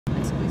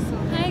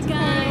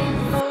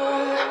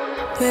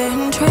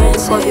in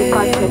trances,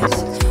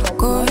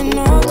 going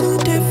all to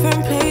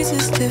different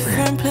places,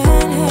 different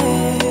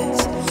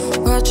planets.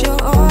 Watch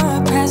your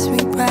aura pass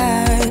me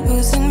by,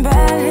 losing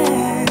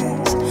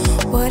balance.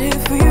 What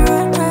if we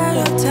run out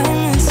of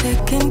time and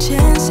second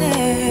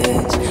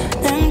chances?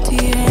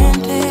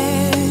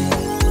 Empty-handed.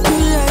 You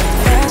like the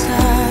fast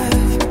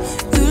life,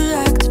 you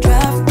like to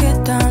drive, get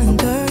down and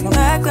dirty,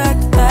 act like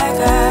the bad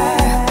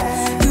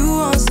guy. You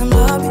want some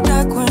love, you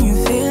like when you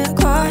feel like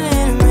calling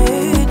at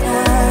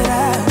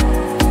midnight.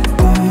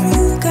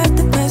 You got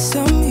the best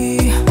of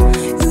me,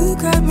 you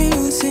got me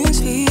losing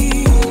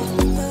sleep.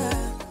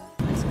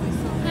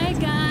 Hi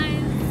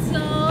guys,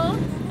 so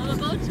I'm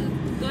about to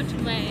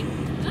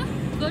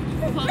go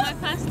for my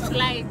first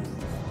flight.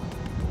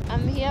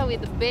 I'm here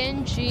with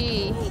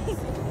Benji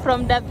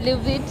from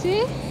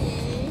WBT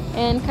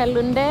and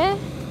Kalunde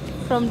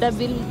from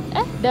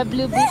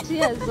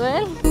WBT as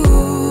well.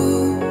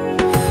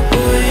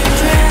 We're in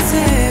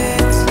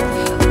trances,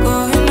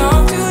 going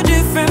all to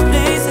different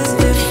places,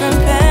 different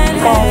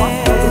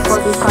planets.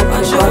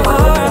 Watch your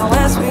aura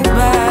pass me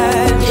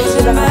by,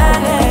 losing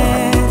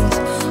balance.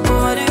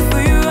 What if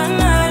we run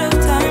out of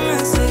time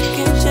and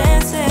second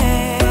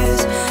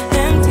chances?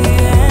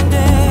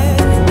 Empty-handed.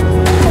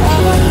 I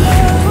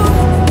wonder,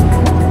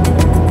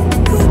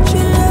 would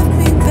you love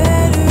me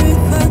better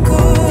if I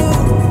go?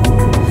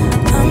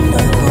 I'm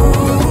not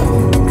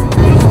home.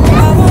 I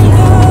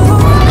wonder,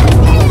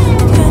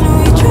 can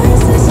we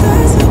trust the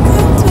stars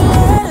above to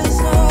let us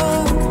know?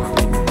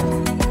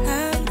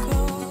 I'll go.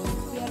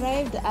 We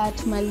arrived at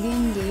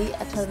Malindi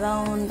at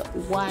around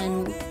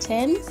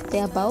 1:10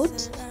 thereabout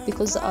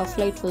because our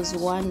flight was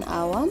 1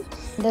 hour.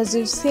 And as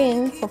you've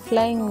seen, for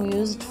flying we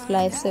used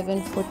Fly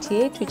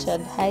 748, which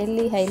I'd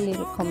highly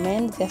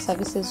recommend. Their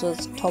services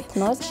was top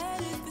notch.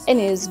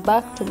 Anyways,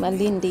 back to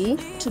Malindi.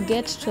 To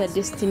get to a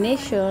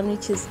destination,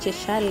 which is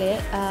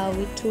Cheshale,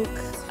 we took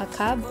a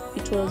cab.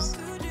 It was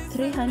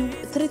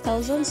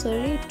 3,000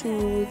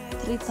 to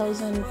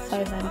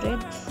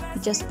 3,500.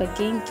 Just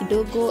bargain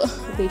kidogo,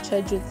 they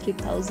charge you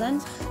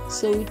 3,000.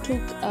 So we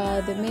took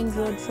the main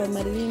road from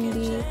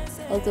Malindi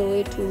all the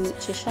way to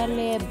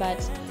Cheshale,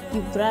 but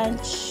you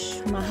branch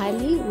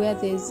mahali where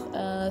there's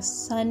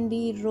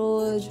sandy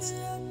roads,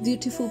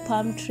 beautiful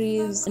palm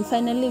trees, and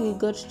finally we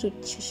got to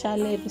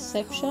Cheshale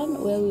reception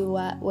where we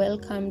were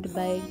welcomed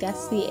by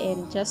Gussie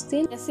and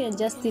Justin. Gussie and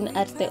Justin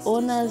are the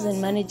owners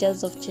and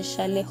managers of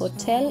Cheshale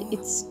Hotel.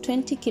 It's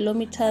 20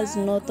 kilometers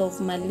north of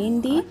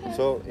Malindi.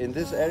 So in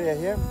this area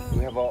here,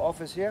 we have our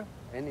office here.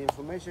 Any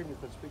information, you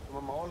can speak to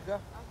Mama Olga.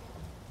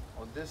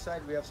 On this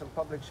side, we have some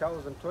public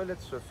showers and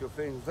toilets. So if you're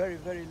feeling very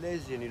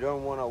lazy and you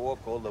don't want to walk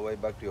all the way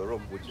back to your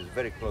room, which is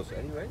very close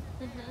anyway,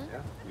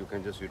 yeah, you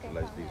can just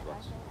utilize these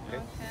ones.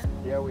 Okay?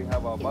 Here we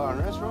have our bar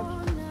and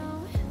restaurant.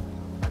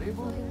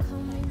 Karibu.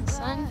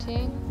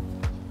 Asante.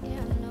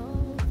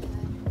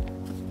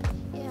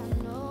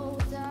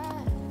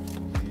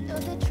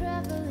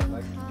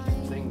 Like to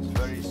keep things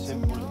very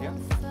simple here.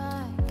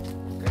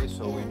 Okay,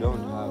 so we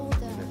don't have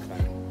dinner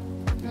time,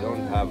 we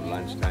don't have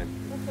lunch time,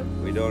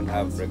 we don't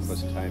have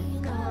breakfast time.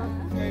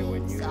 Okay,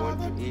 when you want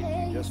to eat,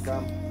 you just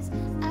come,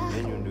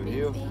 then you do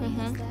you,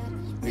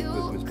 speak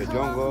with Mr.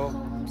 Jongo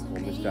or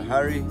Mr.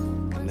 Harry,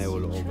 and they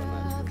will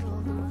organize you.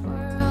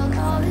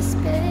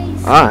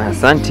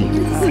 Asante.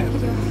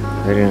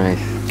 Very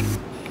nice.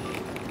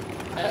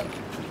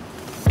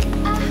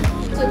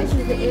 So this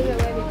is the area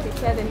where we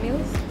prepare the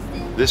meals?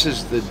 This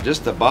is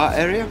just the bar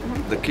area.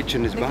 The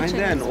kitchen is behind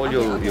there, and all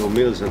your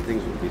meals and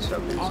things will be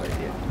served inside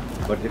here.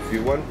 But if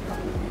you want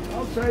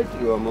outside,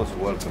 you are most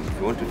welcome. If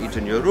you want to eat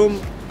in your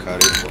room,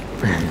 karibu.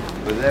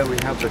 But there we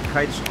have the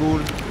kite school.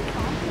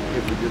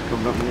 If you just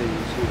come up here,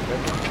 you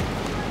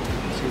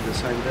see the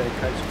sign there,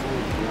 kite school.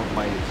 You have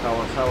my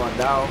Sawa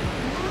dhow.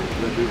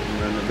 We're doing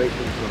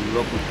renovations from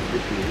local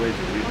traditional ways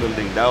of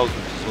rebuilding dhows,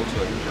 which is also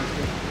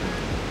interesting.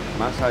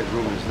 Massage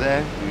room is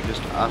there. You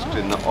just ask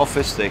in the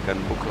office, they can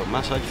book a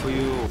massage for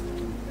you.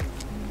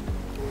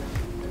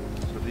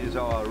 So these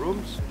are our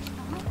rooms.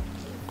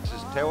 This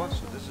is Tewa,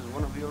 so this is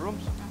one of your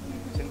rooms.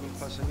 Single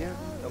person here,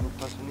 double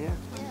person here.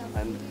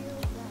 And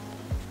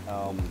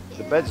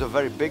the beds are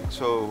very big,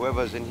 so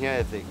whoever's in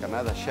here, they can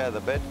either share the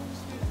bed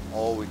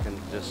or we can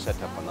just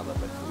set up another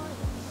bed for you.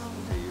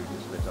 Okay, you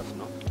just let us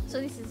know. So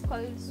this is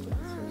called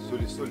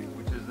Suli Suli,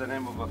 which is the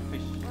name of a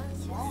fish.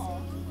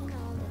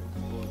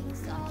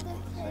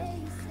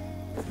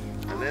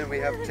 And then we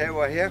have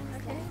Tewa here.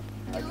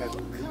 I can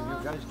leave you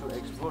guys to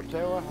explore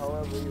Tewa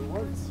however you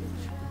want.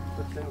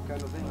 The same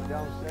kind of thing.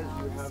 Downstairs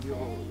you have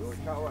your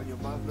shower and your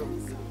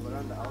bathroom, the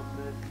veranda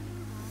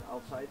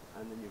outside,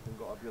 and then you can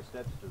go up your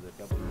steps to the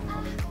double.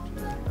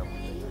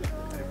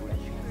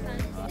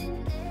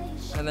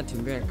 Kwanza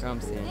tembea kama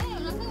msee.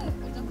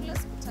 utakula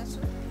siku 3.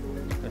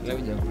 Kabla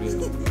hujakula.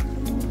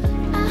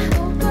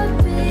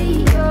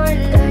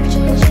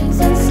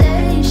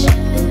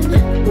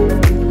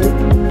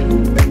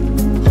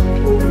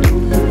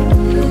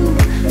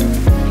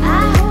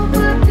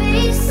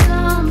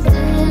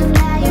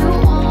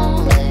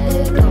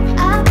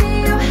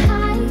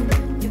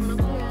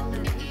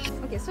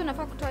 Okay, so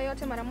nafaa kutoa natoa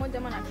yote mara moja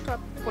ama natoa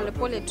pole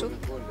pole tu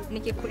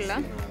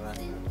nikikula?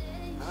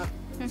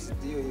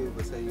 Hiyo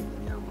basi hiyo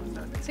ni nyama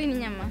sasa. Si ni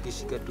nyama.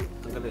 Kishika tu,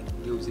 angalia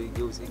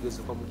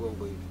geuze kwa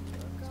mgongo hivi.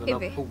 So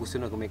na huku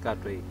sina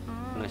kumekatwa hii.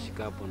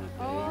 Unashika hapo na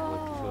kwa hivyo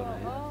tushona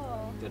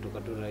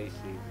itatoka tu rahisi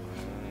hivyo.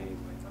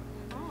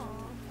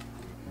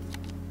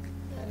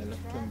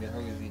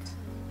 How is it?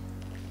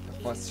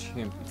 The first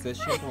shrimp. It's a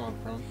shrimp or a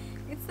prawn?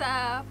 It's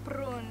a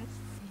prawn.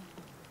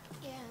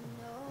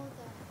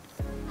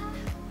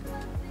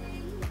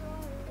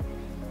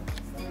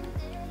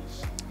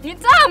 Ni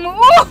tamu!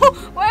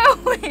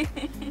 Wewe!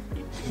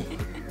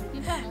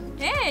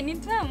 Ni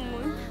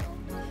tamu.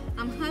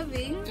 I'm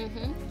having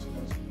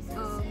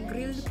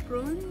grilled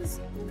prawns,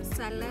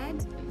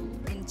 salad,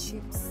 and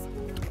chips.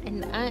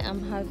 And I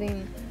am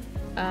having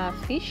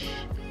fish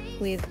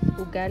with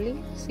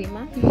ugali,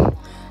 sima,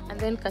 and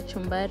then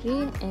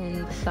kachumbari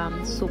and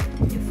some soup.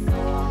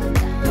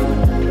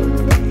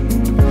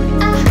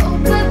 I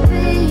hope I'll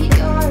be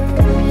your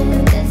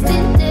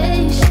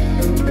destination.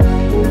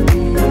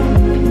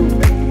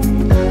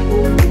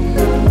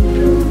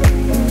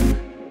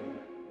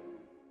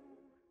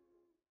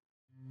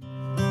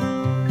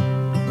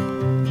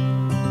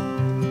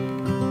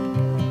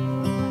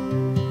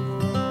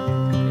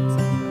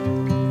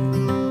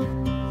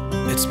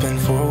 It's been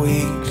 4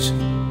 weeks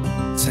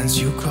since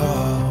you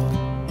called,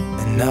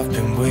 and I've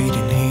been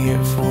waiting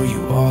here for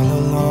you all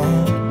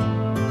alone.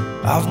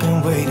 I've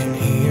been waiting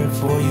here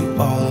for you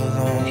all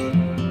alone.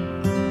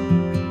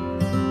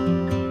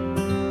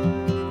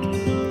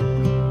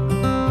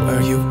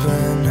 Where you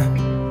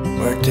been?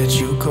 Where did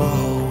you go?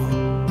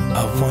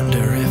 I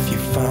wonder if you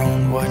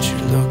found what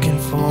you're looking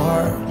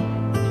for.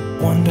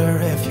 Wonder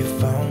if you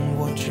found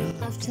what you're looking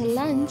for. After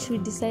lunch, we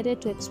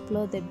decided to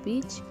explore the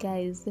beach.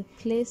 Guys, the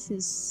place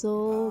is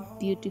so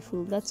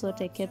beautiful. That's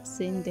what I kept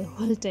saying the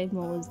whole time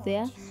I was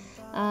there.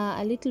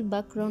 A little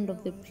background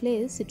of the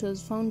place: it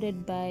was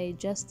founded by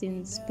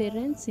Justin's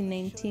parents in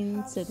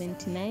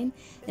 1979,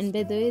 and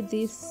by the way,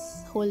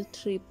 this whole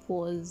trip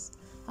was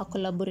a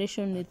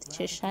collaboration with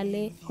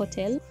Cheshale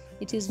Hotel.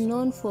 It is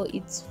known for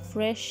its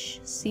fresh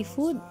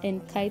seafood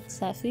and kite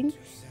surfing.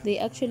 They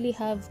actually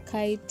have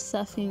kite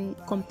surfing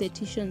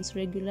competitions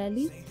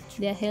regularly.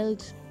 They are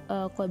held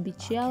kwa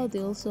beach yao. They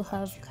also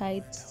have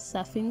kite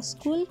surfing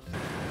school.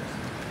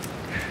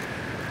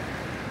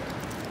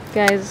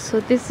 Guys, so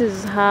this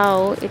is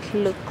how it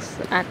looks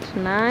at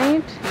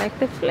night. Like,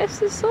 the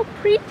place is so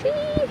pretty.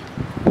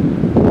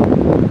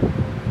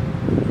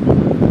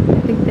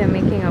 I think they're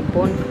making a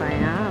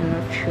bonfire, I'm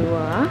not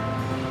sure,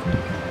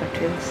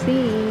 but we'll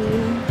see.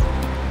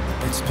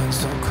 It's been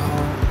so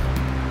cold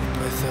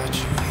without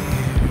you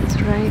here. It's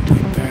right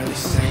from Barely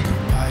say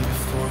goodbye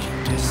before you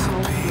How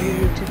disappear.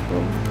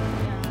 beautiful.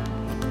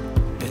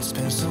 It's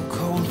been so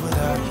cold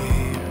without you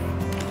here.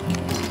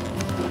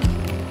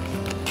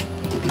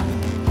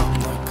 I'm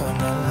not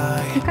gonna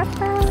lie, don't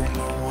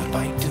know what I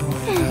do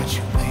without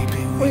you.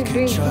 Maybe we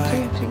could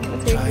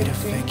try to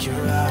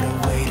figure out a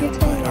way to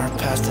put our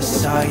past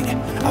aside.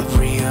 I've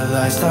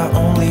realized I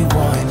only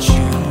want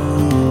you.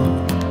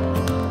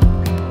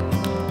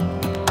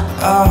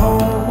 I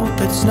hope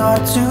it's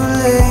not too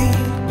late.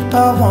 I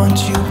want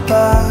you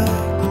back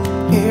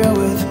here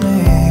with me.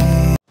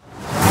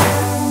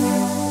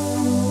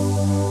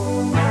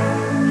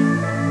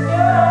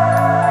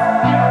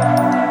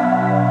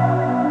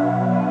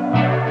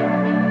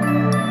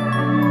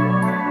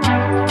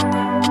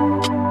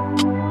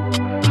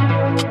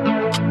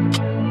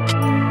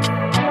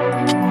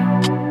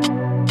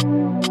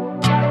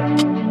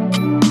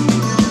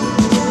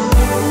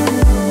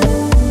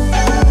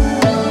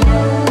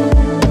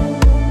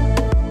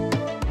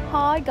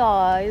 Hi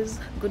guys,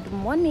 good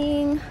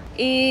morning.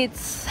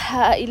 It's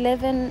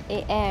 11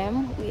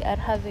 a.m. We are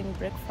having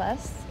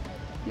breakfast,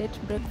 late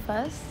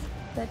breakfast.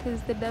 That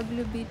is the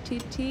WBT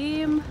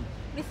team.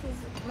 This is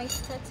my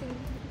starting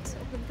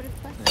of the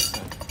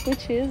breakfast.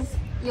 Which is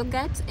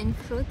Yogurt and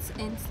fruits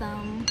and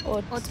some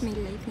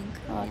oatmeal, I think.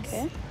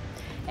 okay. Yes.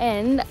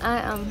 And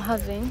I am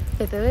having,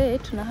 by the way,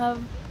 to have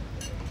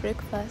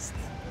breakfast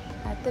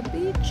at the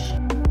beach.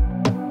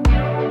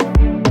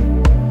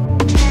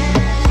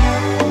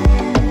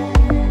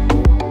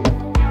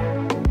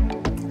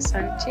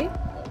 Sanchi.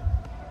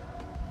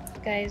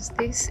 Guys,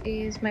 this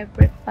is my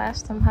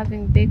breakfast. I'm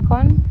having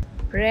bacon,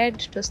 bread,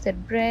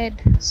 toasted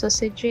bread,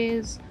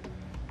 sausages,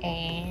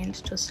 and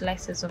 2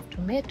 slices of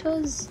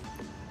tomatoes.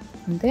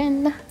 And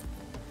then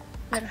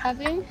we're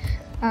having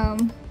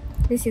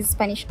This is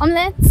Spanish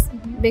omelets,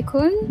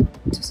 bacon,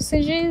 2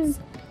 sausages,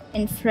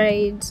 and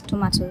fried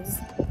tomatoes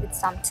with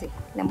some tea,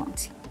 lemon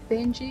tea.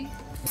 Benji.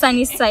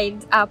 Sunny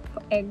side up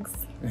eggs.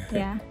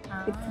 Yeah,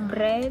 with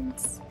bread.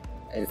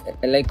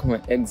 I like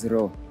my eggs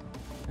raw.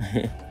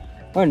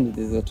 And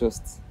there's a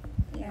toast.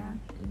 Yeah.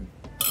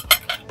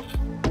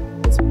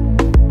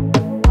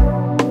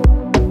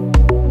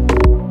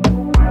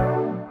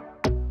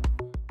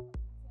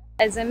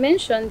 As I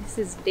mentioned, this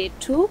is day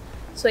 2.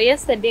 So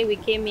yesterday we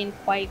came in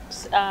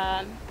quite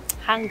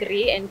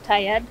hungry and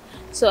tired,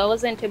 so I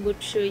wasn't able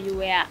to show you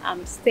where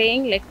I'm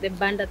staying, like the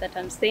banda that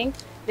I'm staying.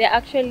 There are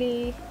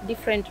actually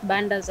different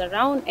bandas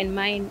around, and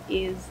mine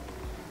is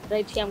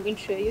right here. I'm going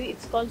to show you.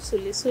 It's called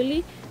Suli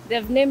Suli.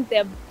 They've named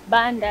their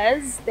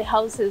bandas, the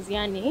houses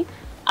yani,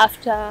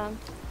 after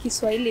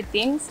Kiswahili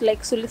things.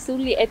 Like Suli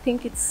Suli, I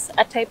think it's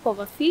a type of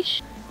a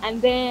fish.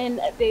 And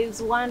then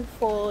there's one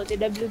for the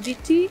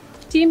WBT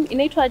team,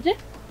 inaitwaje?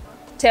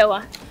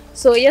 Tewa.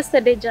 So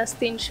yesterday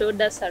Justin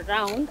showed us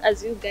around,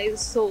 as you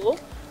guys saw,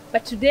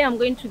 but today I'm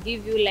going to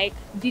give you like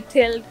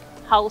detailed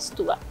house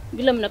tour.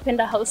 Vile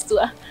mnapenda house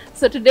tour.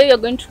 So today we are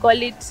going to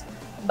call it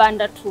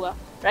banda tour,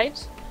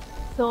 right?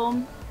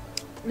 So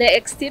the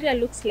exterior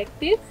looks like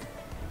this.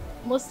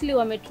 Mostly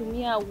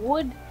wametumia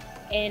wood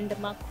and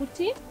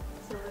makuti.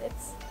 So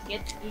let's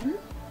get in.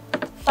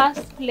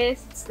 First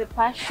place, it's the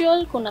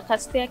partial. Kuna ka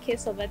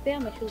staircase over there,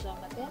 my shoes are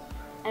over there.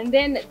 And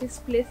then this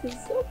place is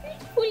so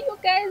beautiful, you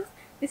guys.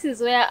 This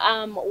is where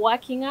I'm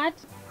working at.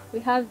 We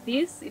have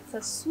this, it's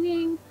a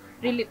swing,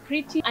 really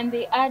pretty, and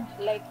they add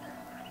like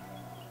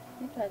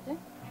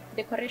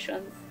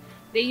decorations.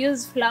 They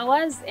use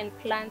flowers and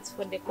plants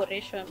for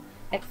decoration,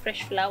 like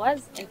fresh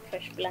flowers and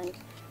fresh plants.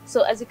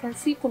 So as you can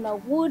see, kuna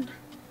wood,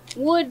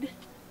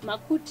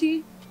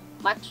 makuti,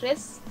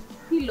 mattress,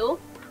 pillow.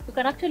 You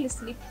can actually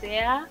sleep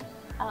there,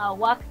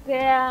 work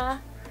there,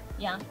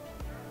 yeah.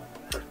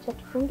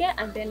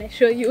 And then I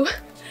show you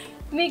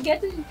me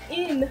getting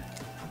in.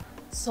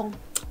 So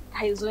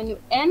guys, when you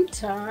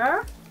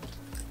enter,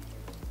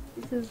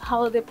 this is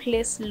how the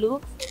place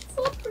looks. It's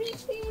so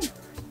pretty.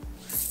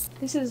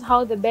 This is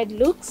how the bed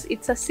looks.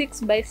 It's a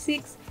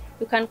 6x6.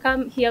 You can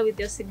come here with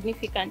your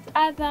significant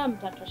other,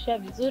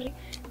 mtatoshea vizuri.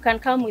 You can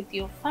come with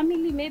your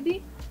family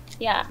maybe.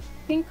 Yeah,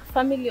 I think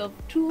family of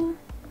two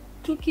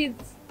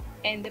kids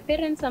and the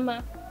parents,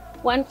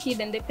 one kid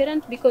and the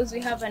parent, because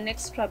we have an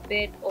extra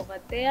bed over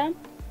there.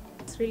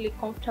 It's really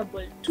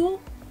comfortable too.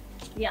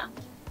 Yeah.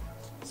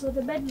 So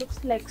the bed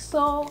looks like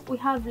so. We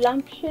have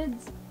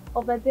lampshades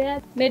over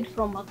there made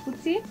from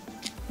makuti.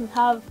 We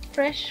have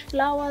fresh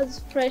flowers,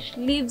 fresh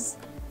leaves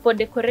for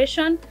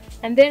decoration.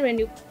 And then when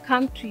you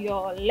come to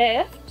your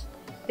left,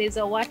 there's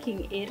a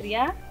working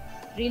area,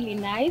 really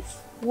nice,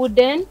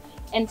 wooden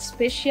and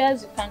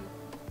spacious. You can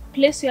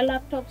place your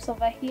laptops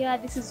over here.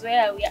 This is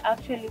where we are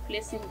actually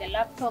placing the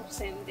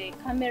laptops and the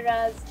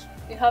cameras.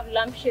 We have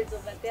lampshades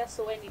over there,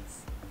 so when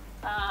it's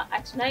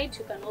at night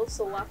you can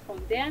also work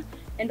from there.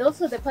 And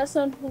also the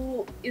person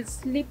who is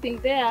sleeping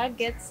there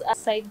gets a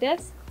side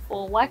desk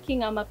for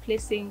working and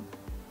placing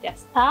their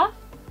stuff.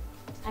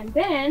 And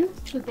then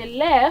to the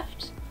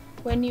left,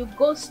 when you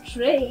go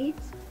straight,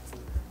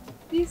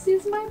 this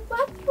is my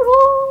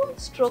bathroom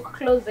stroke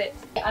closet.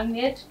 I'm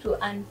yet to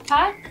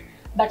unpack,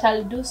 but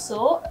I'll do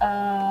so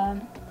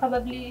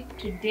probably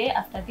today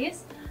after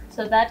this,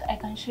 so that I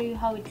can show you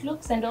how it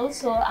looks. And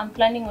also I'm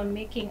planning on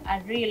making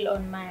a reel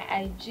on my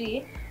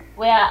IG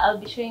where I'll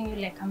be showing you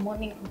like a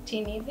morning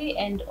routine easy,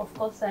 and of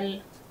course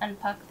I'll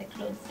unpack the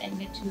clothes and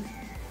let you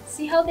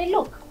see how they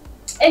look.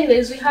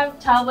 Anyways, we have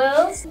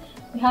towels,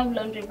 we have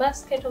laundry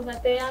basket over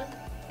there,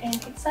 and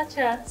it's such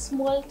a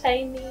small,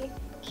 tiny,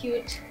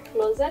 cute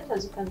closet.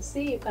 As you can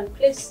see, you can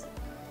place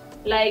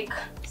like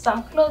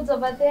some clothes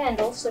over there and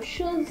also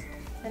shoes.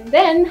 And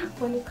then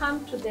when you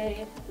come to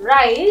the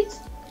right,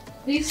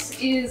 this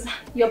is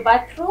your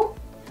bathroom.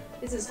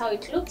 This is how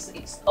it looks.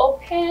 It's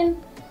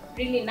open,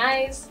 really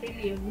nice,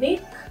 really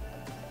unique.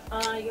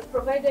 You're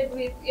provided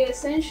with your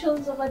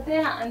essentials over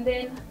there, and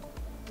then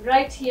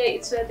right here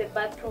it's where the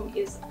bathroom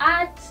is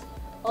at.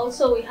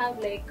 Also we have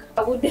like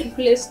a wooden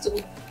place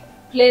to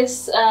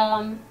place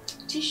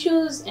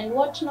tissues and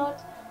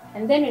whatnot.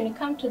 And then when you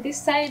come to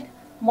this side,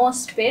 more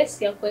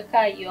space, you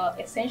kuweka your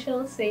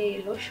essentials,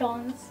 say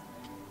lotions,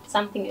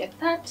 something like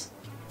that.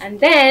 And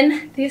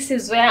then this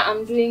is where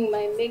I'm doing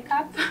my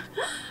makeup.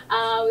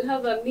 We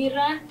have a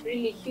mirror,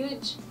 really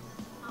huge.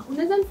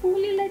 Unaweza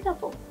nifungulie light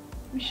hapo?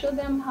 We show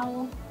them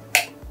how.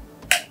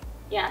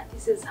 Yeah,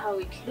 this is how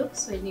it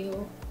looks when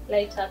you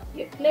light up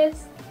your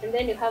place. And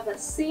then you have a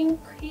sink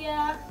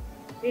here,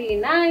 really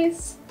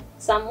nice.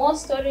 Some more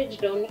storage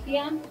down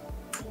here.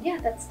 Yeah,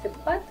 that's the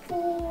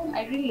bathroom.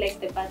 I really like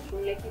the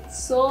bathroom. Like,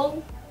 it's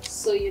so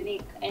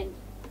unique and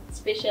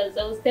spacious.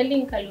 I was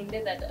telling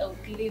Kalunde that I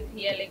would live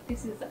here. Like,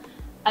 this is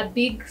a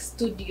big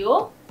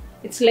studio.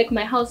 It's like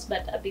my house,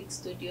 but a big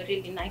studio.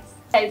 Really nice.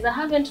 Guys, I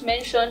haven't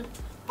mentioned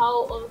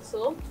how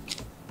also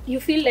you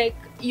feel like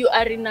you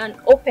are in an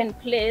open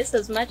place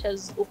as much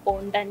as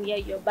uko ndani ya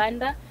your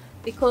banda,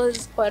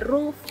 because kwa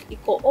roof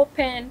iko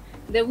open,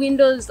 the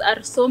windows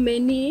are so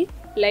many,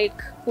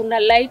 like kuna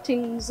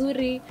lighting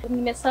nzuri.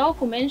 Nimesahau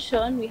ku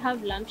mention, we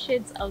have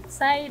lampshades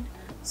outside,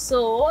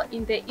 so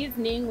in the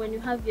evening when you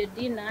have your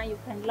dinner, you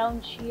can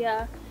lounge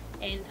here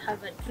and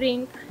have a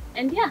drink.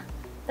 And yeah,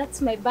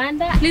 that's my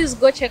banda. Please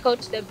go check out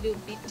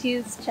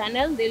WBT's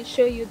channel. They'll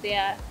show you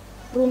their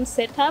room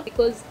setup,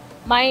 because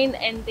mine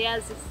and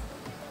theirs is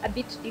a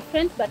bit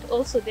different, but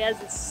also theirs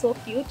is so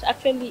cute.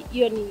 Actually,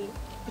 hiyo ni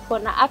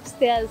iko na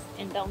upstairs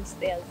and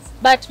downstairs.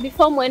 But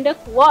before muende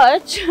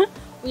watch,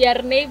 we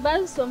are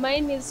neighbors. So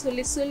mine is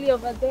Suli Suli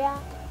over there,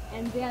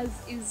 and theirs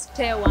is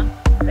Tewa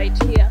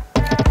right here.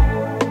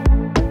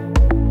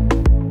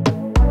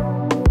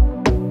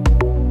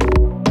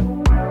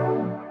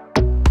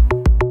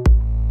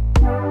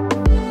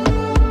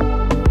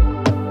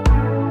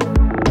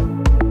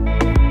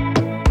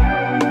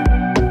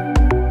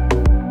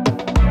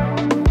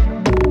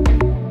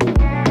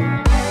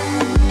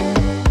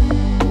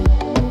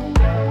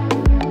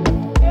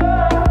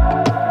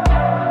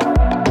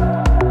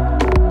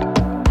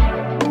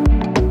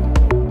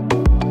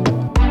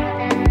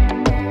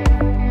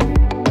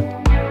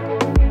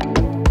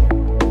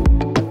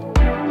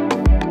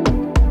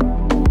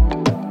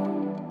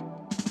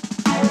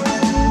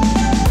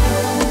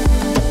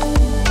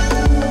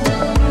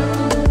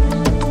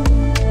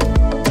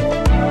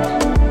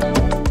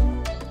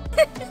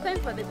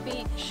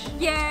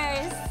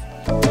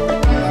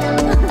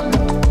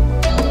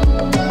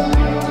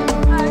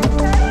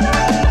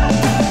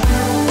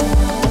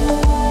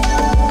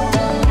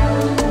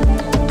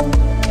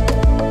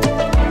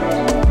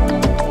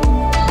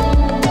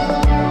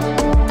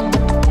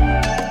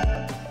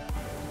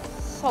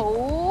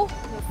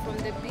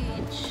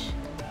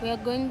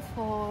 Going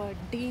for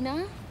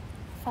dinner.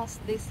 First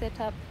they set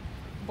up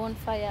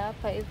bonfire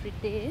every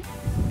day,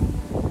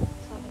 so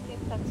I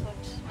think that's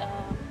what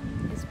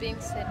is being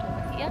set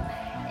over here.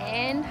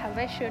 And have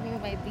I shown you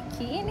my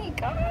bikini,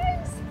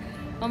 guys?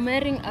 I'm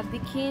wearing a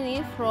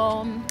bikini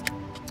from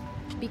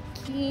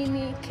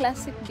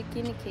Classic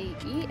Bikini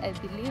KE, I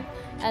believe.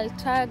 I'll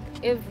tag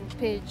every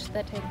page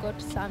that I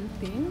got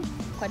something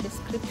for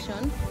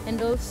description, and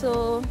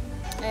also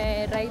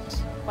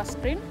right for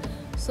screen.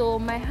 So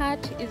my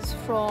hat is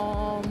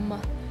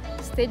from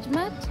Stage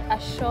Mat, a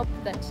shop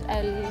that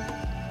I'll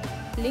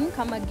link.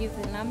 I'ma give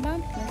the number.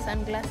 My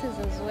sunglasses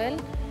as well.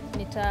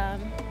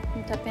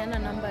 Nitapeana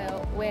number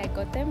where I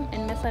got them.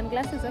 And my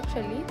sunglasses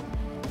actually,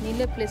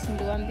 nile place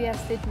niliwaambia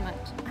Stage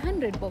Mat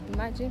 100 bob.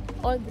 Imagine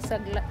all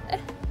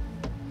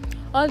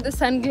the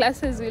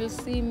sunglasses you'll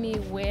see me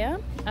wear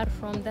are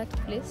from that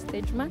place,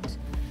 Stage Mat.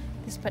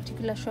 This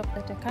particular shop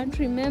that I can't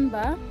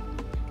remember,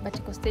 but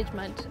it was Stage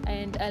Mat,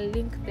 and I'll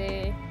link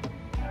the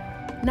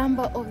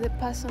number of the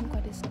person for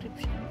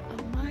description.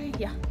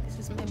 Yeah, this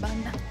is my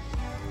banda.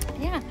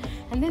 Yeah,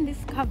 and then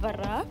this cover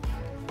up,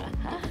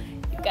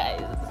 you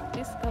guys,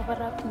 this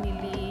cover up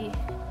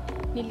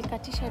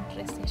nilikatisha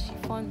dress ya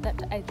chiffon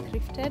that I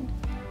thrifted.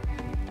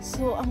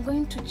 So I'm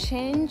going to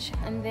change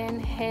and then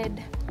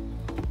head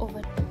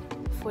over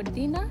for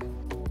dinner.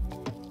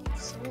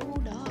 It's so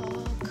dark.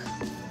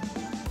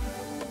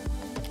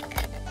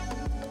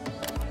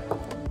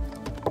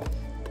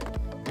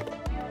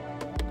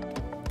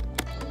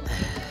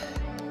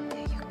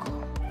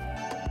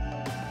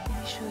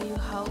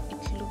 How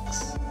it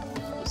looks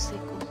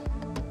usiku.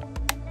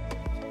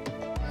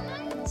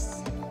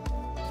 Nice.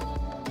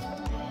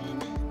 Then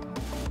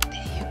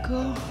there you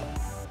go.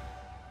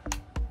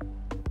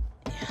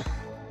 Yeah.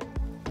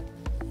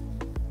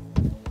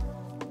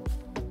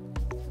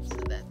 So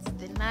that's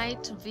the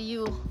night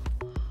view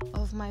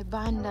of my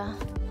banda,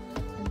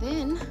 and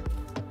then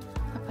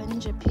hapa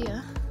nje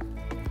pia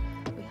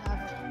we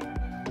have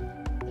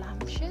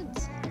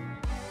lampshades.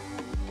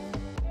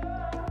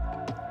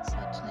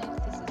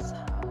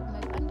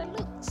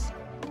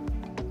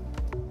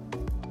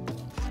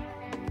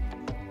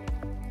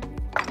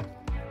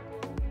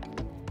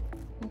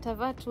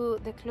 To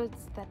the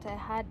clothes that I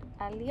had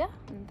earlier,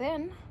 and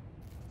then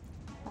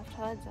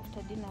afterwards,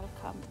 after dinner, I'll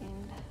come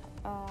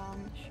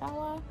and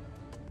shower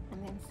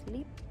and then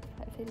sleep.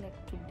 I feel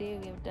like today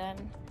we have done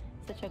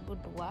such a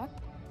good work.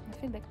 I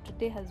feel like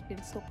today has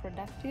been so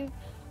productive.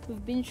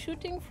 We've been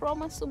shooting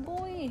from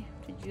asubuhi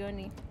to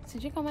jioni.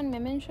 Sijui kama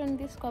nimemention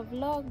this kwa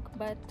vlog,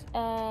 but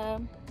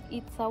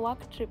it's a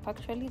work trip.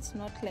 Actually, it's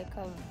not like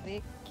a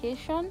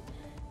vacation.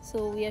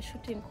 So we are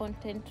shooting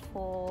content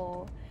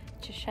for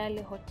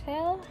Cheshale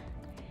Hotel.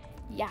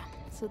 Yeah,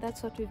 so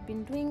that's what we've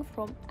been doing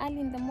from early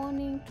in the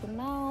morning to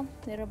now.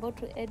 They're about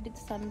to edit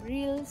some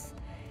reels,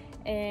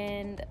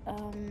 and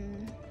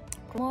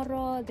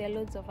tomorrow there are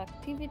loads of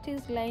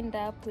activities lined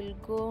up. We'll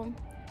go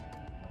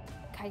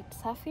kite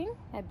surfing,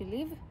 I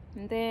believe,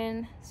 and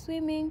then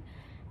swimming,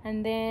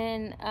 and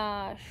then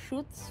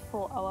shoots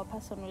for our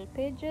personal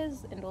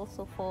pages and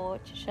also for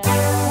Cheshire.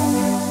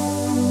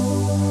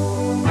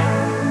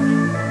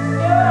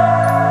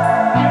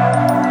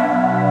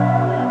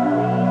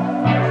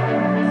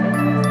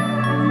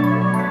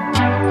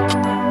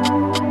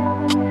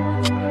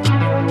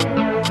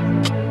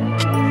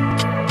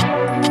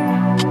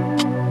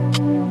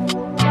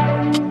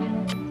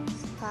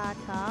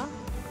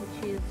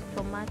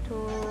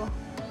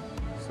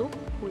 Soup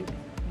with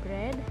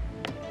bread.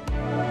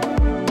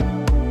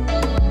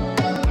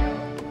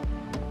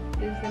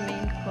 This is the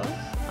main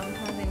course. I'm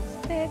having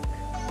steak,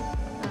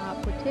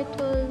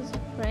 potatoes,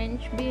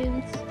 French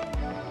beans,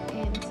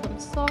 and some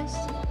sauce.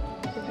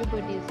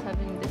 Everybody is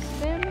having the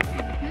same.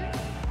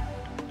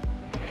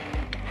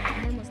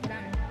 I'm almost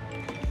done.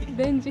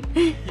 Benji.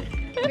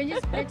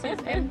 Benji's plate is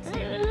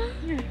empty.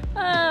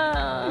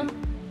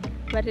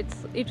 But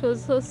it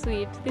was so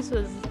sweet. This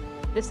was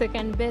The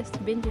second best,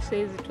 Benji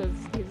says it was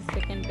his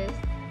second best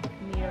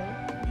meal.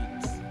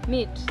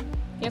 Meat.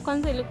 Ya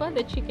kwanza ilikuwa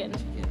the chicken.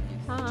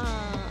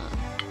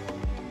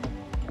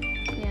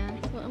 Yeah,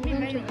 so I'm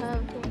going to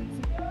have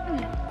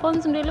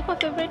prawns. Ndio ilikuwa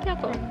favorite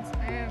yako?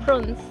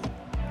 Prawns.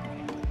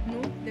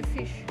 No, the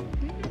fish.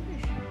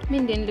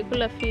 Mimi ndio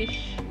nilikula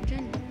fish.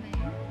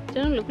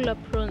 Jana nilikula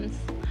prawns.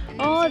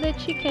 Oh, the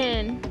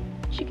chicken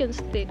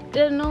steak.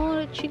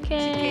 No,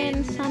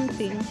 chicken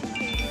something.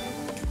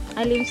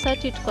 I'll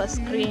insert it kwa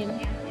screen.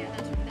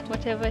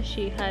 Whatever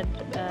she had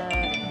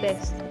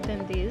best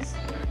than this.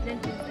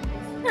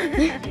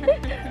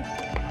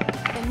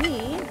 For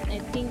me, I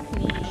think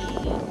the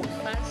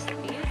first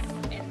is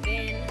and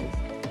then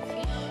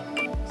fish.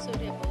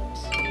 Sorry about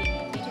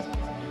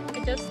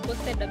I just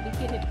posted a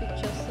bikini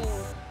picture, so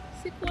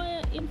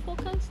sikuwa in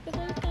focus the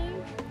whole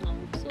time.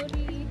 I'm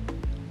sorry.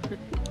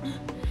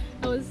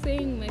 I was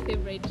saying my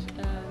favorite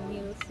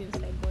meal since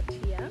I got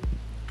here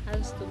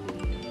has to be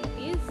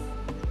this,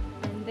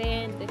 and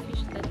then the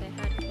fish that I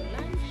had for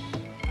lunch,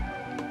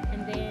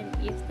 and then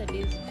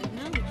yesterday's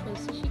dinner, which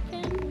was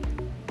chicken.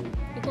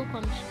 Iko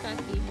kwa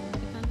mshikaki,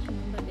 I can't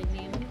remember the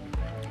name.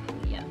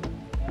 Yeah,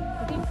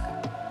 I think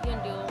hiyo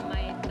ndio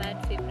my third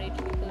favorite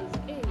because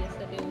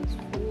yesterday was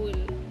full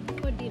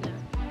for dinner.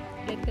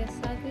 Like the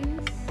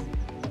servings,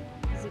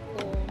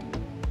 ziko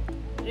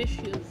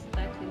ratios,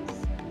 that is,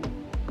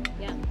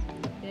 yeah,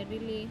 they're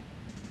really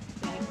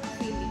like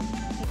filling.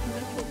 Like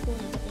unachokuwa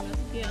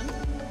unasikia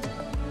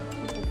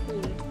uko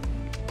full.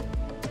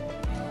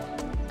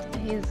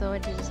 Here's our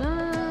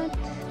dessert.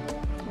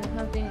 We're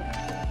having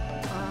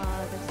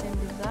the same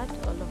dessert,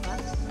 all of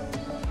us.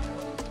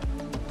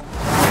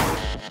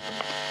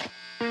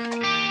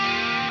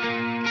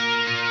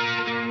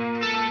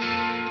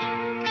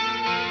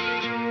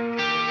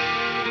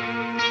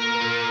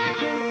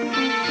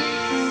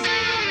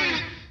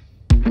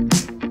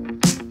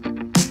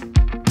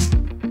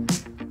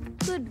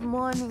 Good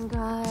morning,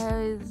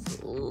 guys.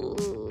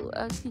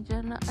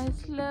 Akijana, I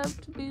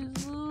slept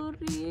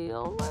vizuri.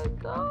 Oh my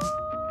god.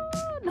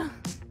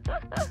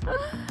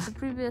 The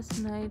previous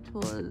night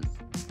was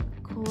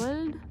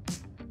cold,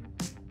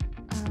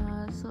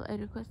 so I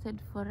requested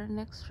for an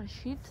extra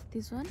sheet,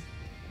 this one.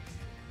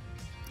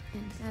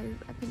 And guys,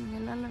 I think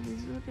nimelala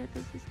vizuri hata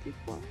sisikii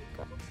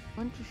kuamka. I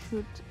want to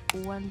shoot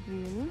one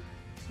reel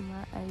to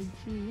my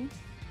IG,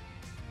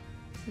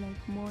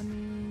 like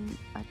morning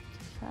at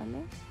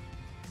Cheshale.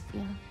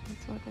 Yeah,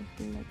 that's what I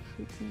feel like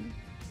shooting.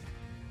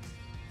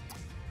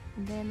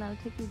 And then I'll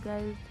take you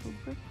guys through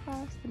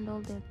breakfast and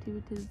all the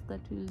activities that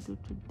we'll do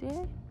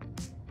today.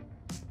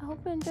 I hope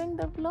you're enjoying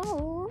the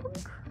vlog.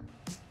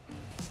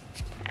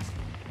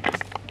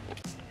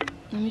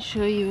 Let me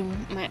show you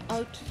my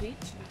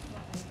outfit.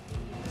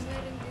 I'm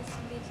wearing this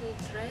little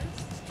dress.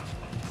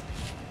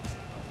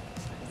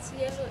 It's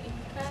yellow in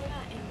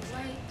color and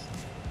white,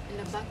 and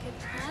a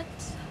bucket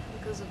hat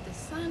because of the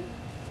sun.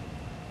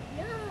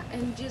 Yeah,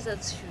 and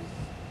Jesus shoes.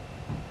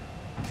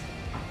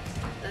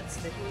 That's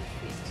the whole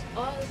fit.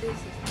 All this is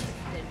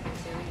thrifted, by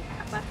the way,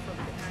 apart from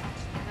the hat.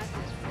 The hat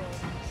is from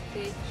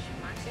Stage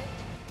Market.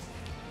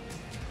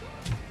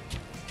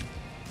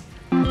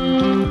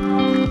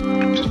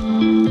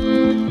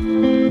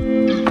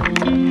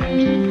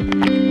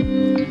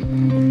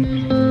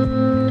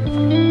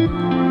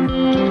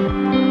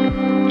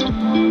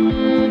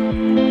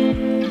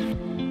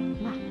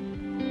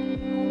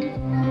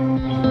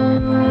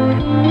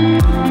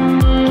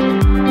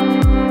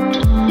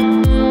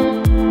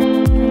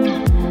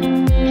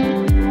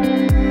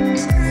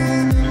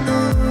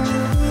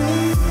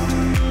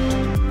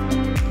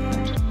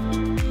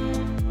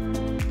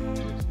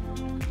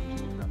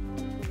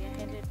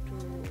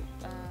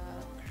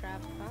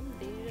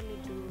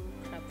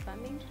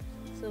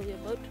 So we're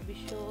about to be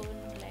shown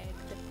like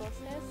the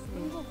process.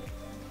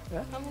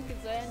 Kama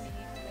ukizoea ni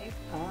life.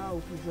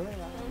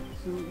 Ukizoea.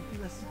 So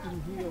kila siku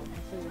hiyo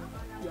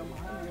ya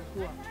mahali ya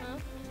kuwa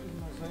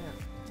unazoea.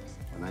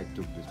 When I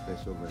took this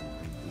place over in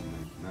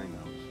 1999,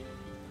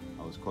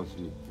 I was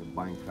constantly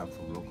buying crab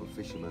from local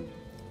fishermen,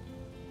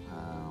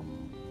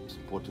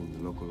 supporting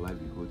the local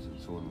livelihoods and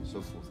so on and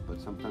so forth.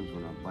 But sometimes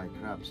when I buy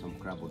crab, some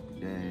crab would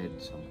be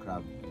dead, some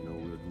crab, you know,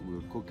 we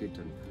would cook it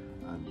and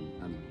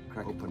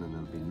crack open and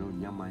there'll be no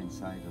nyama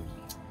inside.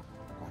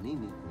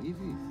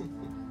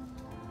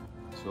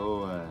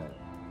 So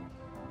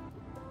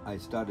I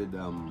started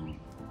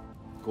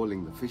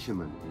calling the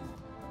fishermen in,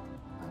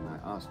 and I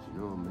asked, you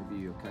know, maybe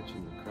you're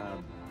catching the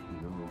crab,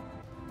 you know,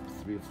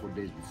 3 or 4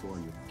 days before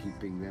and you're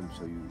keeping them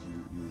so you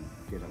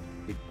get a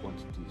big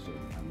quantity, so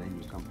and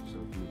then you come to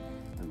serve me,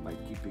 and by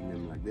keeping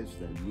them like this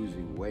they're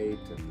losing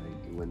weight,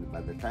 and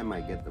by the time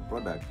I get the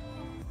product,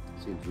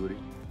 seems good.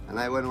 And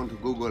I went on to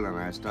Google and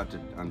I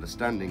started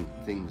understanding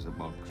things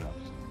about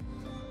crabs.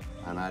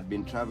 And I'd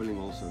been traveling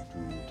also to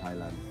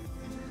Thailand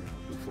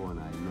before, and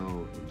I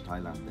know in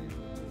Thailand they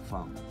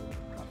farm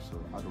crabs. So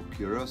out of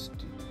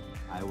curiosity,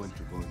 I went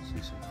to go and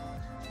see some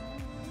crabs.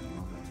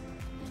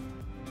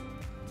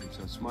 It's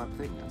a smart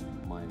thing,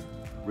 and my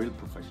real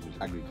profession is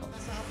agriculture.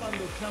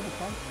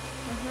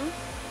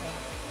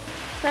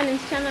 Sasa ni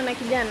msichana na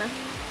kijana?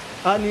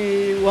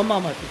 Ni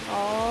wamama tu.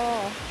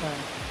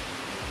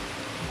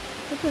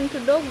 Mtu ni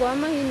tudogo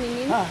ama hii ni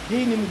nini?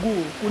 Hii ni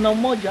mguu. Kuna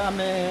mmoja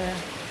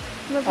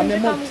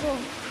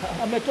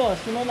ametoa,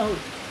 unaona huyu?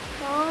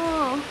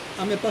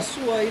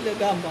 Amepasua ile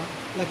gamba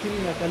lakini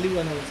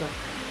inakaliwa na wenzake.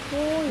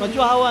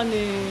 Unajua hawa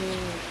ni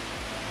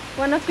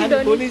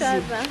wanafidoni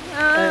sasa.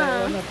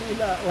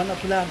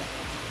 Wanakulana.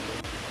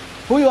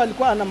 Huyu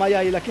alikuwa ana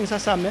mayai lakini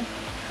sasa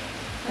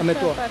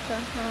ametoa.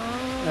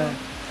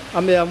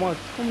 Ameamua.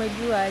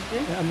 Umejua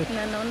aje?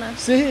 Na naona.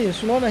 Si hii,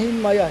 unaona hii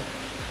ni mayai.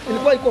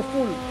 Ilikuwa iko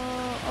full.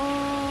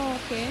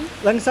 Okay.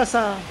 Lakini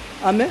sasa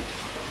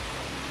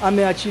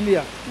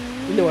ameachilia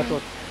ile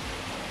watoto.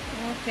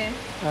 Okay.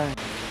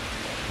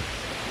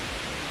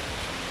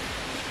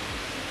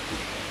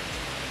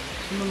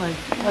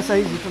 Sasa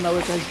hizi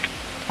tunaweka hizi.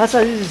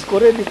 Sasa hizi ziko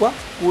ready kwa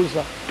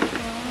kuuza.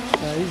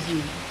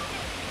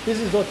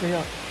 Hizi zote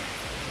hapa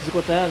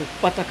ziko tayari.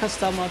 Pata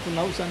customer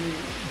tunauza, ni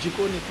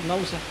jikoni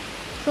tunauza.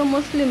 So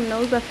mostly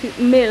mnauza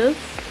males.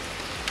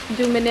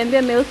 Ndio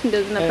umeniambia males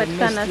ndio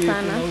zinapatikana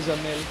sana. Tunauza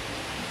male.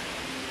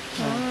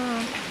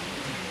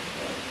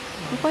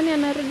 Kwani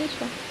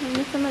anarudishwa?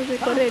 Nimesema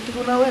ziko ready.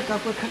 Tunaweka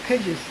kwa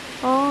cages.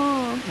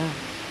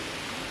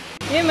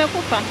 Yeye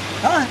imekufa?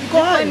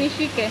 Iko hai.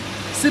 Nishike.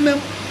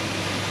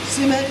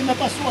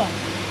 Imepasua.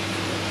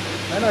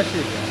 Hana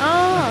shida.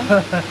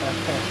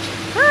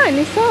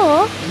 Ni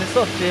sawa. Ni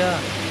soft ya.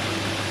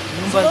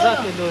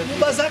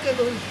 Nyumba zake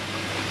ndio.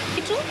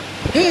 Kitu?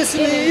 Hii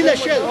si ile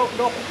shell.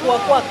 Ndio kukua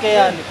kwake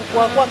yani.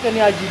 Kukua kwake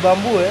ni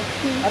ajibambue.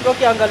 Hata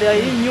ukiangalia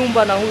hii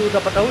nyumba na huyu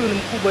utapata huyu ni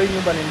mkubwa, hii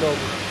nyumba ni ndogo.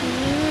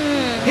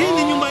 Hii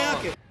ni nyumba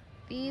yake.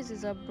 This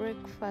is a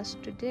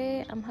breakfast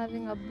today. I'm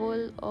having a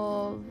bowl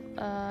of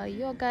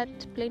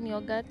yogurt, plain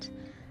yogurt,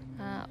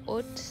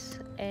 oats,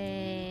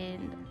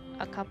 and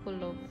a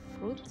couple of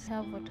fruits. I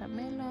have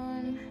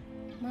watermelon,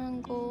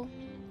 mango,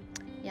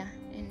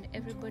 and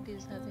everybody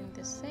is having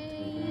the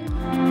same.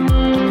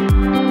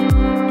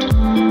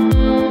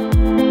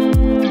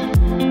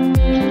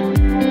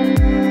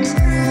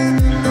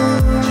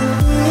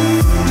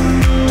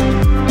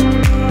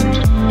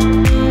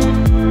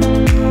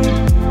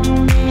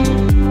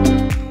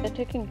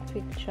 Taking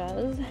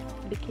pictures,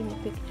 bikini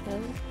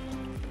pictures.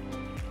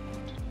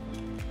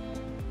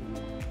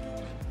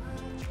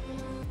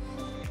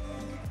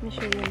 Let me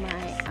show you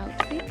my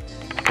outfit.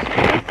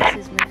 This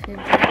is my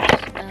favorite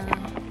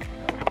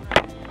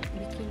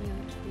bikini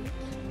outfit.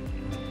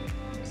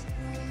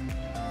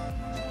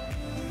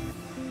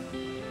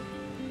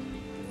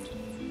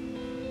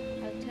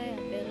 I'll tie a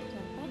belt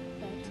hapa,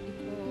 but it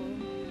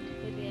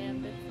will be a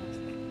breakfast.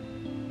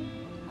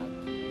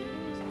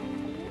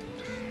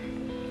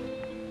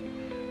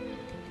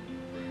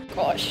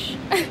 Gosh.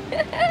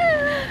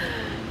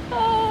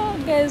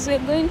 Guys, we're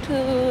going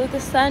to the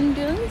sand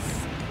dunes.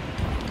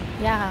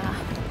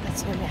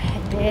 That's where we're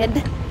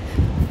headed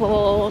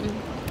for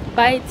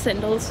bites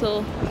and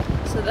also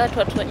so that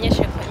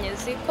watuonyeshe kwenye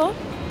ziko.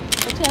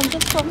 But I'm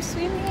just from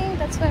swimming,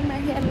 that's why my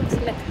hair looks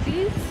like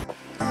this.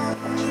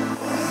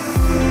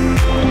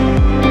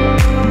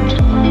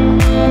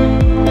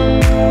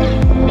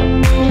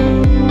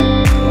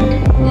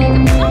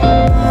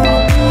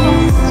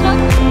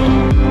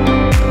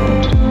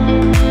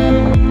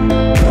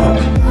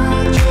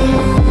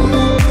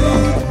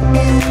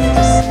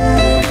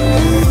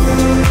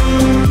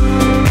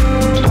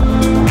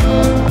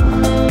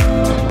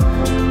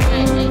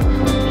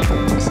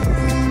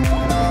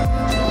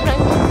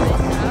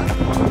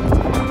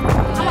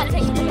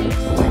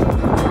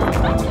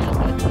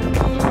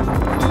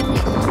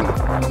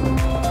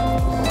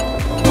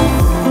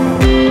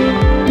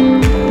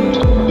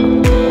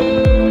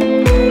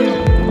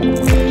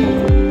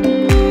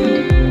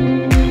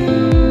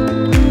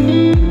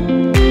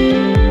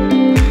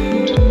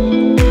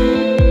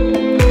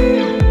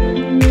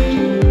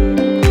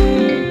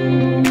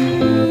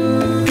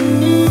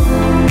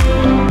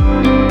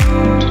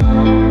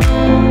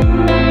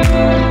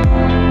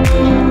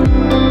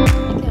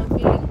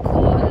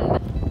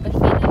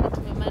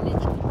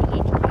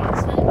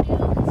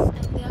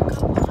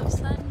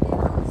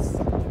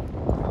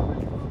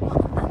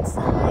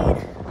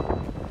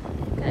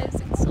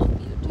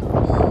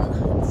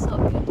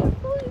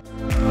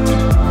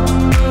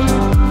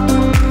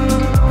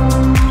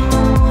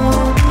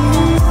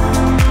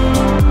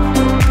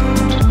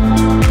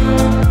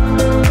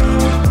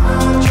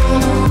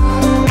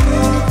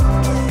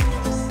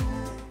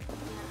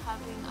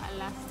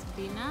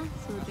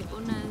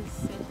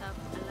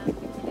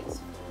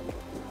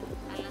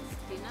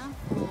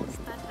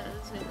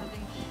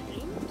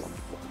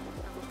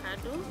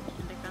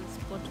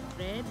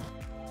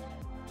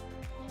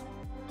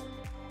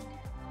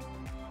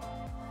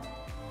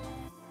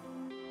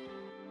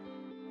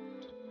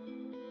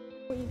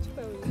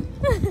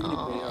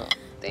 Oh,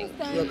 thank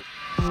you.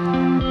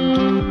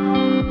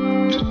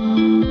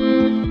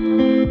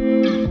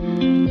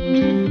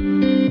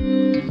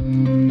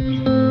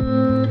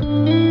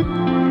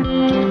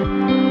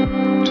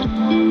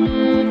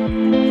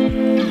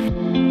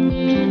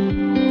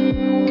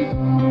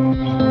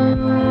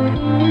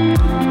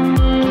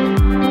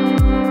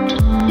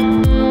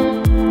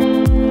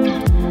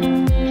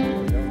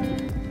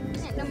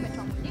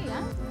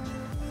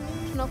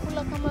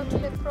 mnakula kama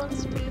vile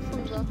prawns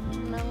tulifunzwa?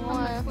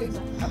 Mnang'oa.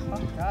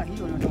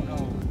 Hiyo ndio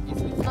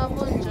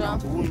Navunja.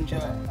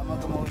 Unavunja ama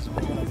kama uwezi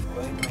kuona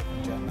chukua hiyo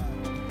unavunja na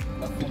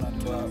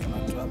alafu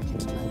unatoa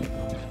kitu na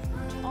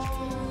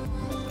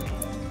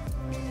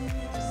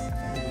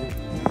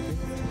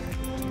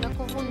Na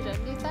kuvunja,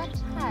 is that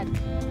hard?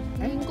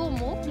 Ni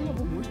ngumu?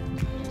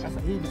 sasa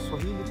hii ni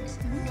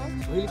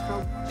Swahili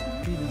crab,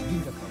 hii ni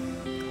ginger crab.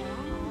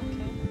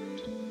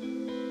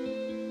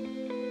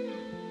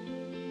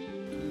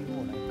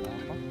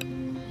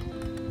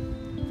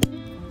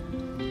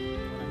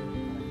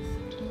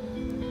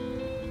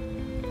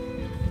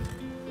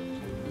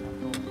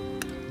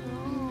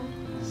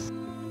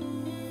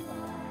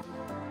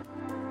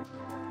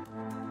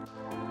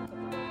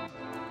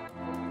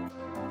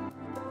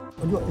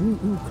 Unajua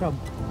hii crab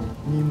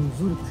ni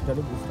mzuri kushinda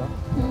lobster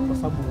kwa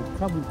sababu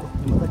crab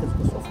zake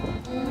ziko soft.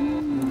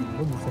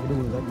 Lobster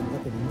kidogo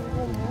zake ni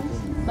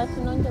But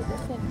unaonja the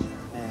same.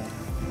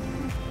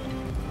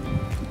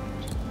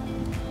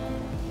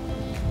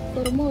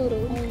 Koromoro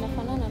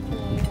inafanana tu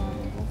na hiyo.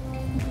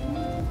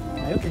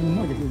 na yote ni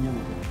moja tu nyama.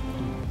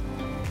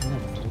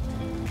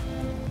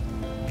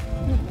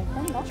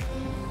 Nimependa.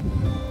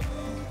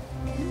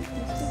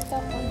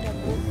 Sitaonja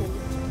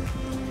broccoli.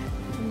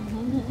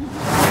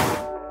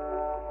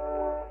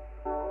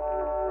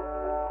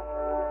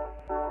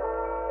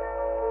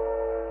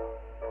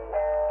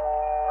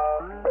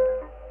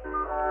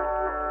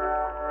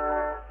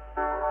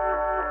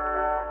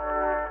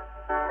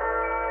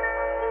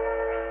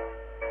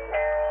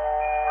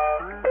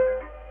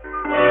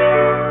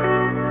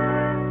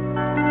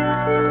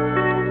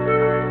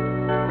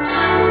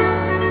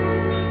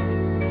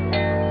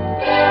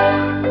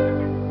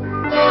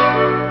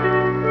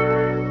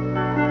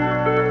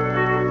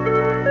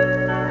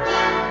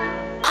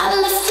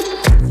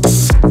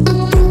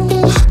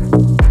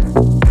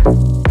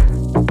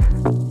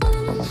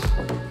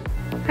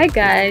 Hi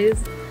guys,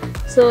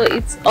 so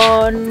it's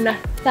on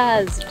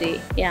Thursday.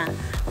 Yeah,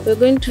 we're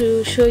going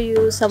to show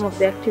you some of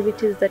the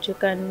activities that you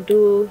can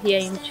do here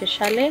in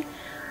Cheshale.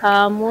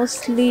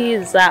 Mostly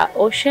is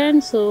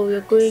ocean, so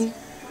we're going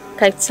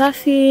kite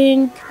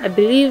surfing, I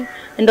believe,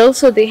 and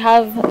also they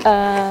have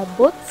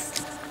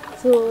boats.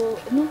 So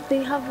no,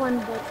 they have one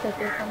boat that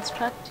they're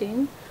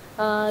constructing.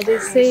 They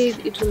say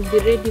it will be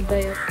ready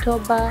by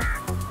October,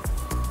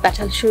 but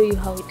I'll show you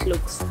how it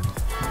looks.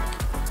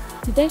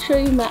 Did I show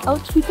you my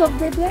outfit of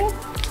the day?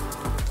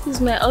 This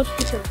is my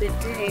outfit of the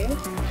day.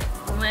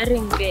 I'm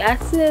wearing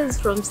glasses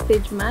from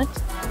Stage Mat,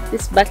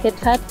 this bucket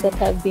hat that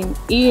I've been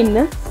in,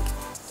 and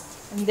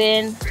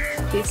then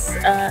this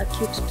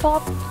cute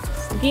top,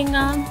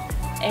 gingham,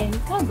 and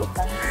cargo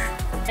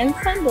pants, and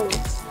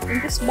sandals,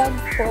 and this bag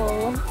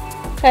for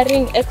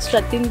carrying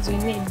extra things you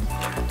need.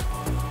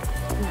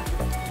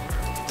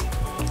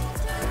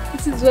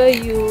 This is where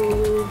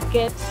you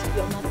get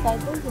your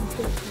massages and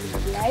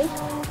things you like.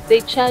 They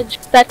charge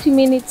 30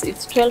 minutes,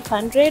 it's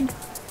 1,200.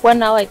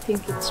 1 hour, I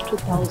think it's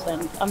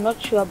 2,000. I'm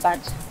not sure, but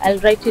I'll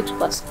write it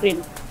for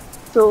screen.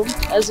 So,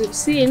 as you've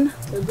seen,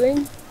 we're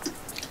going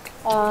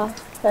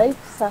kite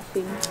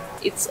surfing.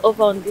 It's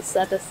over on this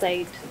other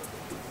side.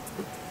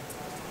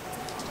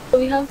 So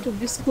we have to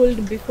be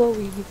schooled before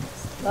we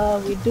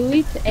do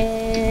it,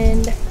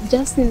 and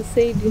Justin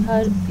said you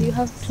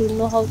have to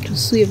know how to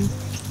swim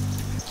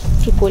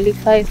to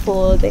qualify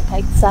for the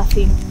kite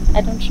surfing.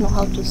 I don't know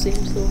how to swim,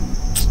 so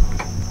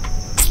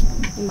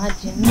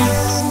imagine.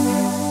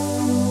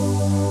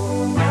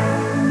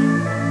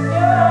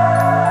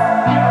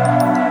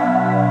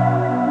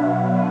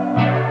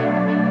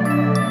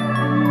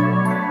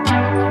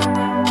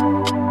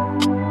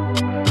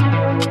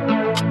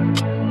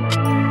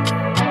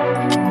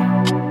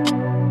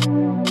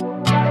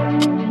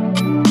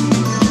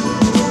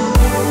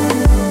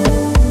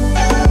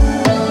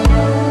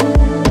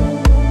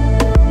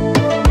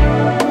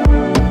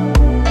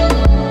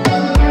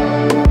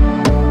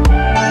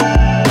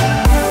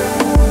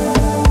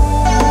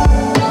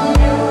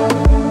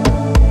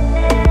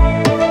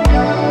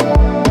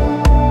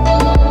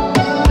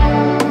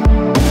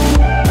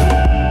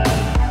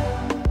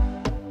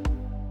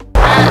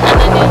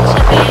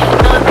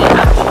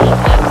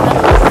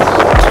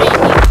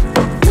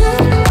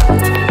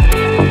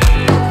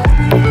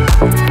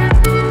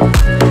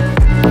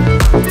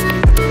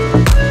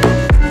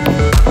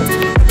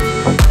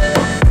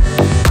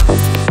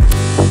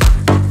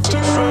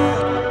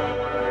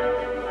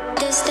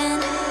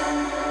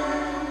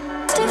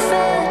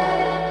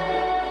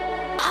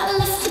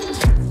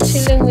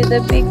 Chilling with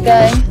the big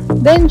guy.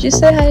 Benji,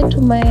 say hi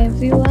to my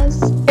viewers.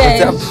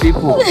 What's up,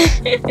 people?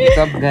 What's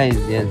up, guys?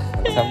 Yes,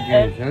 what's up,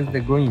 guys? How's the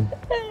going?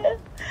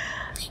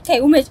 Hey,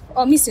 miss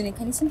you.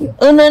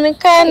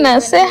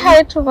 Unaonekana. Say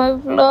hi to my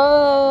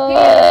vlog.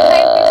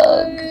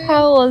 Hey,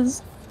 how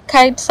was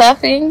kite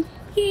surfing?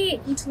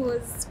 It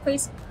was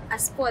quite a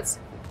sport,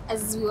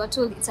 as we were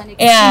told. It's an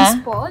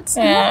extreme sport.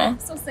 Yeah.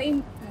 So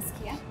same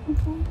nasikia.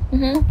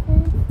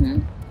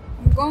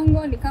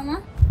 Mgongo ni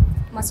kama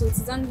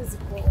muscles zangu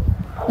ziko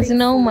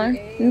zinauma.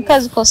 Nika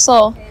ziko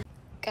so.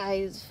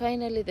 Guys,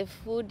 finally the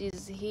food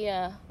is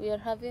here. We are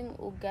having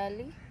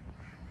ugali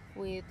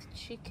with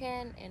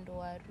chicken and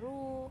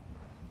waru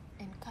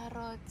and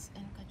carrots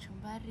and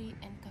kachumbari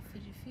and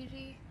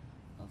kafirifiri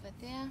over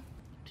there.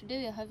 Today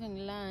we are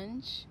having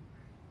lunch.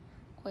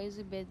 Kwa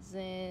hizi beds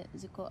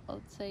ziko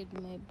outside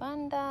my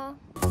banda.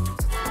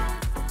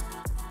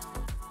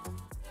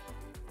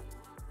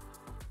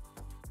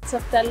 It's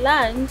after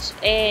lunch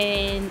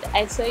and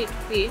I saw it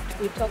fit.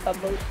 We talk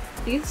about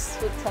this,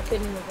 what's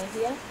happening over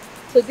here.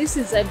 So this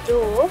is a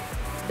dhow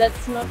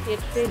that's not yet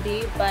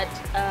ready, but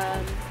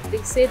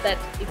they say that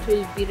it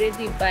will be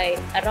ready by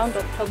around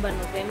October,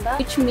 November,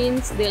 which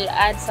means they'll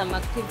add some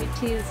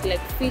activities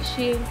like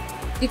fishing,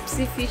 deep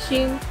sea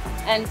fishing,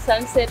 and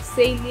sunset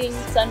sailing,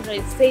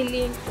 sunrise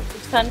sailing.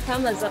 It can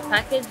come as a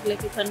package,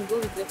 like you can go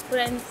with your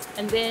friends,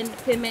 and then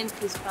payment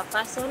is per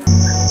person.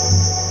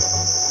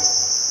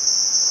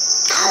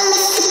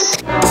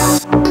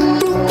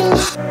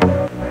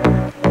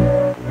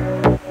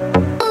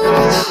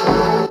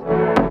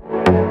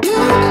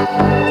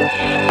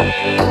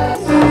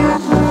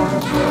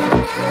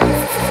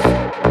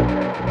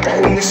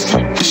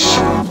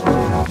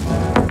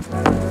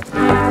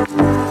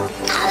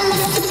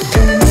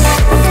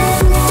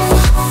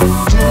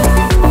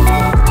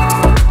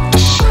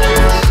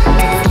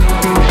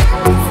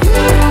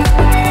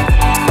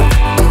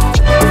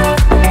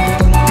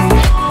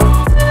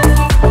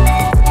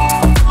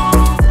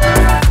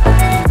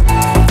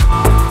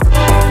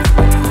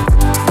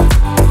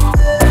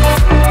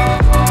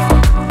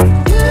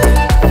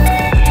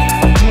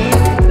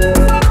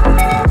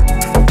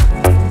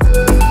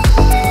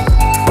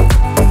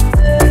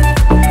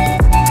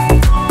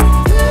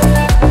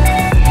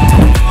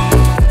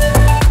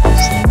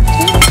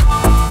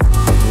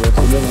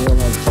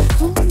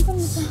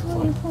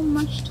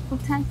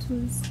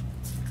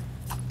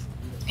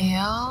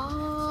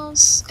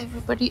 Yes,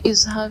 everybody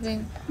is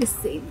having The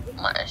same.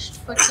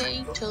 mashed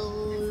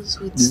potatoes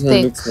with This one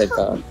steak. looks like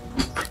a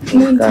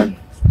Mountain.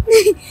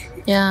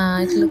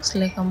 Yeah, it looks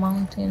like a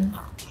mountain.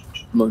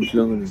 Mount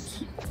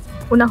Longonot.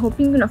 Una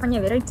hoping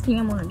unafanya the right thing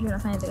ama unajua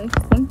unafanya the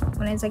right thing?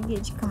 Unaweza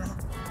gauge kama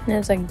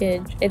There's a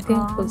gauge. I think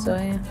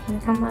kuzoea. Ni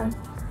kama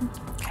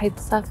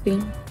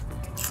kitesurfing.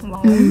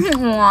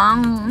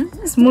 wow.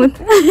 Smooth.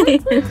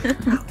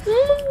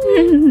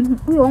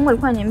 Huyo wangu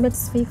alikuwa ananiambia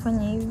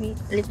tusifanye hivi,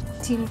 like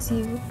tilt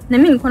hivi. Na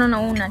mimi nilikuwa naona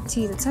una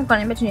tilt. Sasa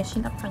ananiambia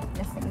tunashinda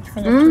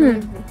kufanya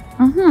hivi.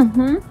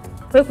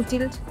 Wewe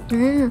kutilt?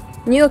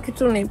 Hiyo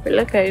kitu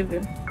unaipeleka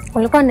hivi.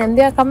 Walikuwa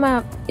niambia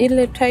kama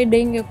ile tide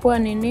ingekuwa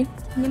nini?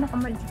 Nienda kwa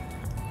maji.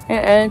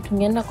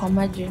 Tungeenda kwa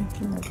maji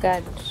na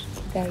guide.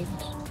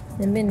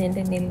 Niambia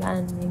niende ni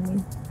learn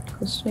nini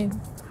kuswim.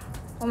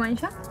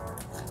 Kumaanisha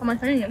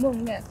nini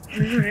mbona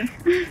vizuri?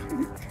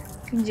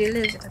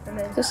 Kijeleze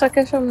tafadhali. Sasa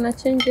kesho mna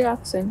change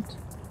accent.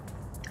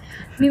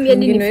 Mimi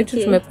hadi Wengine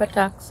wetu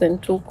tumepata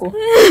accent huko.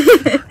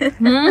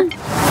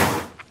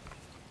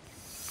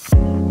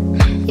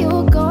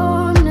 You're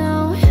gone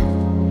now,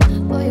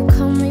 but you're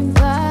coming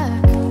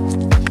back.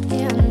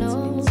 Yeah, I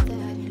know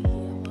that.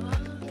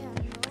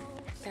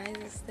 Guys,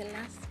 it's the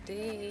last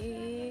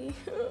day.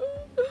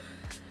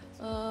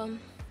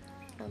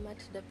 I'm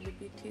at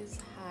WBT's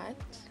hut,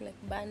 like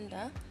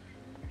banda,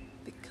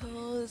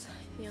 because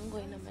yango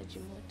ina maji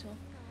moto.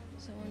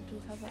 So I want to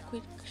have a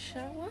quick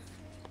shower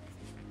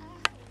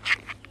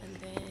and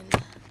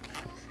then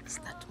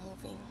start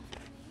moving.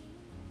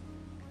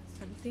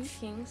 I'm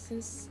thinking,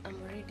 since I'm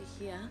already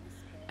here,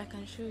 I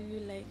can show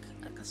you like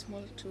a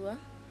small tour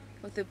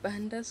of the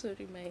banda.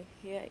 Sorry, my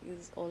hair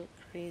is all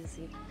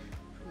crazy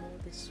from all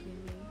the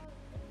swimming.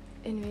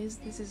 Anyways,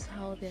 this is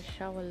how their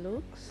shower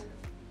looks.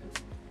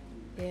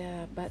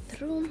 Their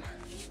bathroom,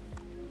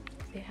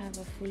 they have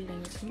a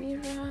full-length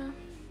mirror,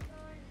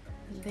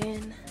 and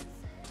then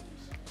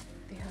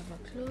they have a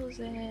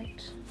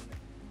closet,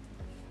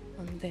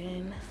 and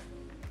then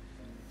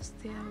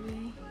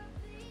stairway.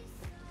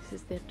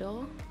 This is the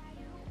door,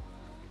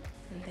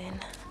 and then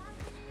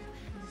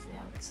this is the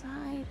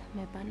outside.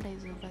 My banda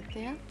is over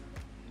there,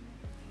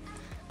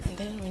 and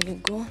then when you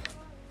go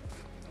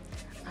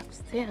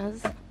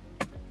upstairs,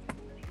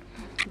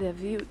 the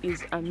view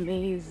is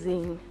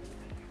amazing.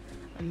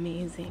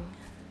 Amazing.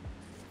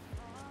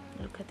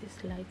 Look at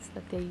these lights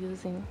that they're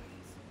using.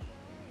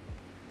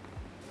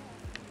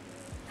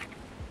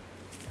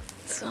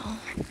 So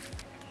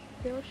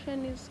the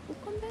ocean is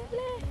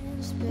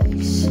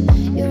Space.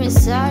 You're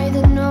inside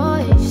the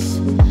noise.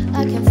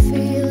 I can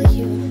feel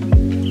you.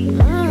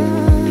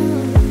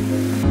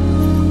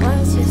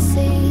 Once you've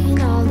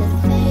seen all the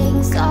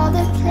things, all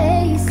the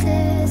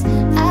places,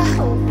 I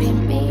hope it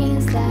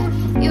means that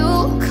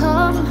you'll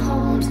come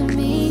home to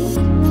me.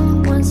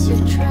 Once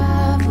you've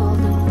traveled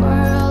the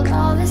world,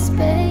 all the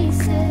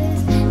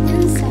spaces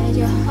inside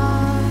your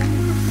heart.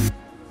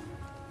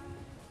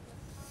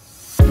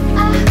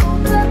 I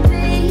hope I'll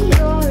be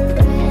your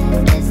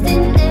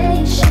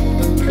destination.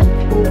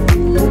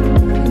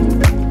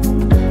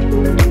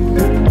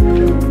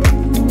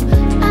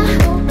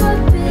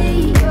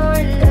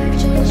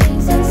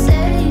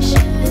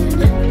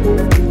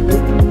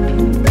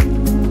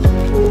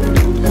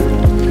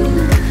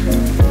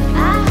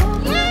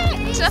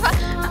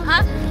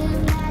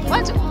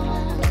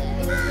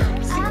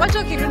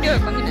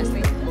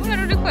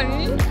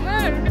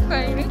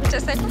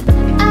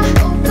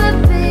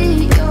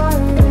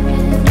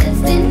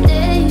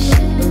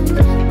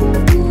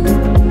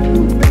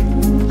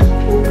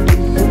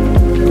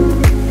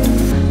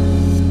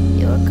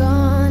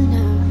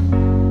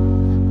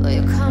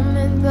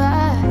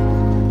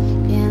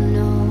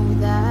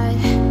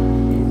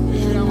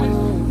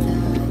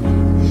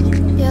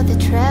 the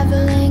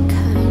traveling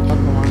kind.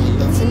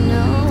 It's a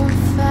known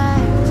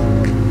fact.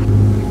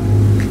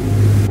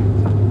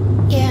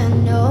 Yeah, I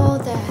know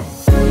that.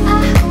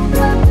 I hope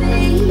I'll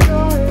be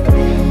your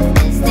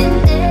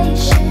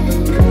destination.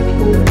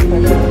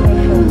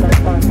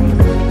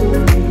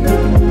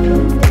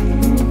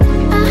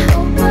 I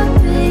hope I'll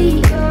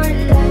be your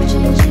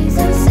life-changing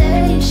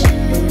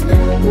sensation.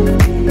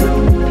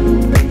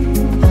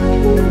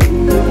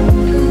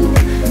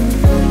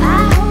 I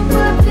hope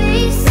I'll be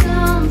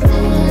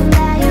something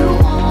that you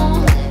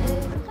want.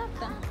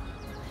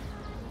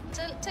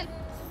 Tell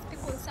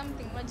people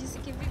something.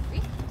 Unajisikia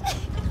vipi?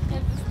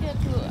 Najisikia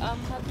tu I'm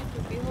happy to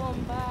be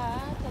home, but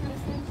at the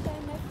same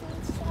time I feel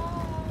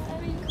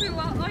sad. We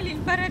were all in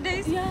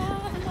paradise. Yeah,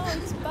 now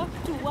it's back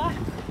to work.